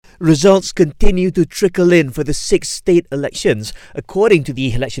Results continue to trickle in for the 6 state elections. According to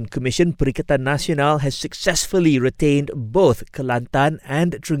the Election Commission, Perikatan Nasional has successfully retained both Kelantan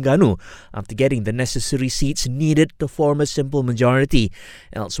and Terengganu after getting the necessary seats needed to form a simple majority.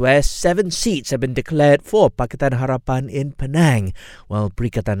 Elsewhere, 7 seats have been declared for Pakatan Harapan in Penang, while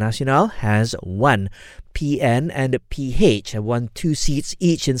Perikatan Nasional has 1. PN and PH have won 2 seats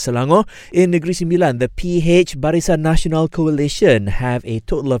each in Selangor. In Negeri Sembilan, the PH Barisan Nasional Coalition have a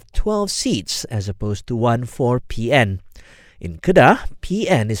total of 12 seats as opposed to 1 for PN. In Kedah,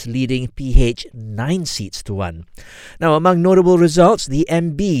 PN is leading PH 9 seats to 1. Now, among notable results, the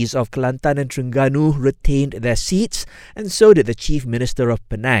MBs of Kelantan and Terengganu retained their seats, and so did the Chief Minister of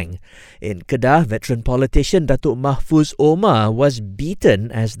Penang. In Kedah, veteran politician Datuk Mahfuz Omar was beaten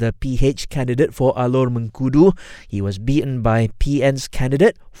as the PH candidate for Alor Mengkudu. He was beaten by PN's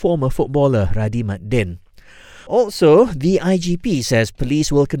candidate, former footballer Radhi Mat Din. Also, the IGP says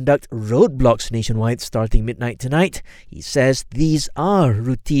police will conduct roadblocks nationwide starting midnight tonight. He says these are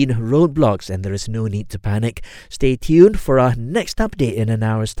routine roadblocks and there is no need to panic. Stay tuned for our next update in an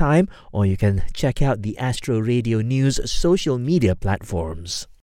hour's time, or you can check out the Astro Radio News social media platforms.